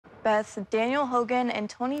Beth, Daniel Hogan and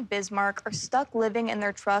Tony Bismarck are stuck living in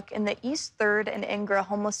their truck in the East 3rd and Ingra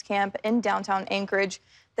homeless camp in downtown Anchorage.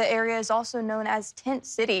 The area is also known as Tent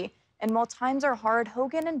City. And while times are hard,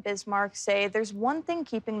 Hogan and Bismarck say there's one thing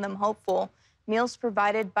keeping them hopeful: meals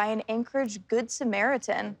provided by an Anchorage Good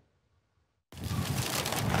Samaritan.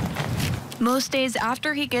 Most days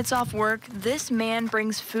after he gets off work, this man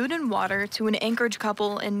brings food and water to an Anchorage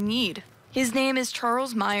couple in need. His name is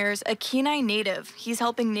Charles Myers, a Kenai native. He's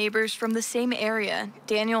helping neighbors from the same area,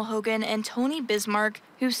 Daniel Hogan and Tony Bismarck,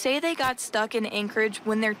 who say they got stuck in Anchorage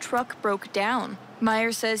when their truck broke down.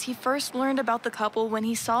 Myers says he first learned about the couple when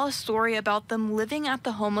he saw a story about them living at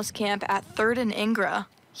the homeless camp at 3rd and Ingra.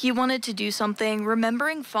 He wanted to do something,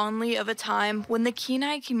 remembering fondly of a time when the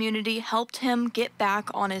Kenai community helped him get back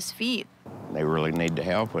on his feet. They really need the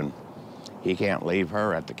help, and he can't leave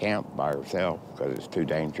her at the camp by herself because it's too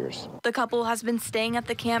dangerous. The couple has been staying at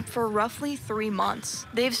the camp for roughly 3 months.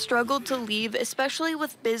 They've struggled to leave, especially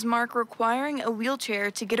with Bismarck requiring a wheelchair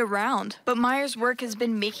to get around. But Myers' work has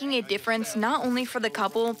been making a difference not only for the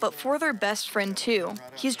couple, but for their best friend too.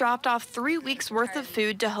 He's dropped off 3 weeks worth of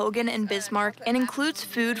food to Hogan and Bismarck and includes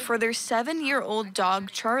food for their 7-year-old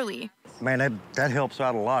dog, Charlie. Man, that helps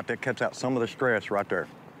out a lot. That cuts out some of the stress right there.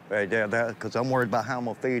 Because I'm worried about how I'm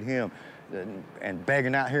gonna feed him. And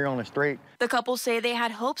begging out here on the street. The couple say they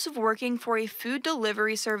had hopes of working for a food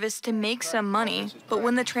delivery service to make some money, but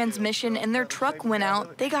when the transmission in their truck went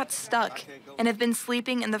out, they got stuck and have been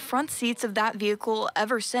sleeping in the front seats of that vehicle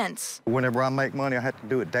ever since. Whenever I make money, I have to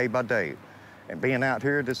do it day by day. And being out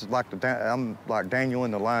here, this is like I'm like Daniel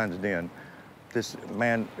in the lion's den. This,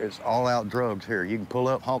 man, it's all out drugs here. You can pull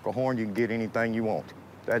up, honk a horn, you can get anything you want.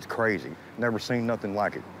 That's crazy. Never seen nothing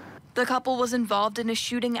like it. The couple was involved in a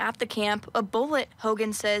shooting at the camp, a bullet,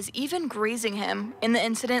 Hogan says, even grazing him, in the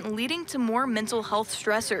incident leading to more mental health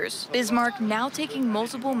stressors. Bismarck now taking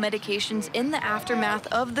multiple medications in the aftermath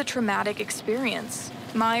of the traumatic experience.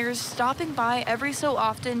 Myers stopping by every so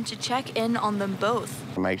often to check in on them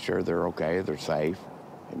both. Make sure they're okay, they're safe,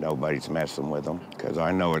 and nobody's messing with them, because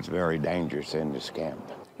I know it's very dangerous in this camp.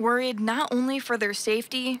 Worried not only for their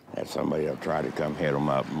safety, that somebody will try to come hit them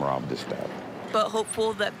up and rob the stuff, but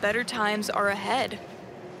hopeful that better times are ahead.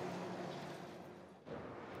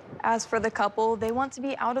 As for the couple, they want to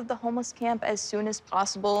be out of the homeless camp as soon as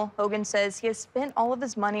possible. Hogan says he has spent all of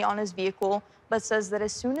his money on his vehicle, but says that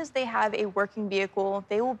as soon as they have a working vehicle,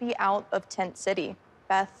 they will be out of Tent City.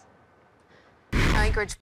 Beth? Anchorage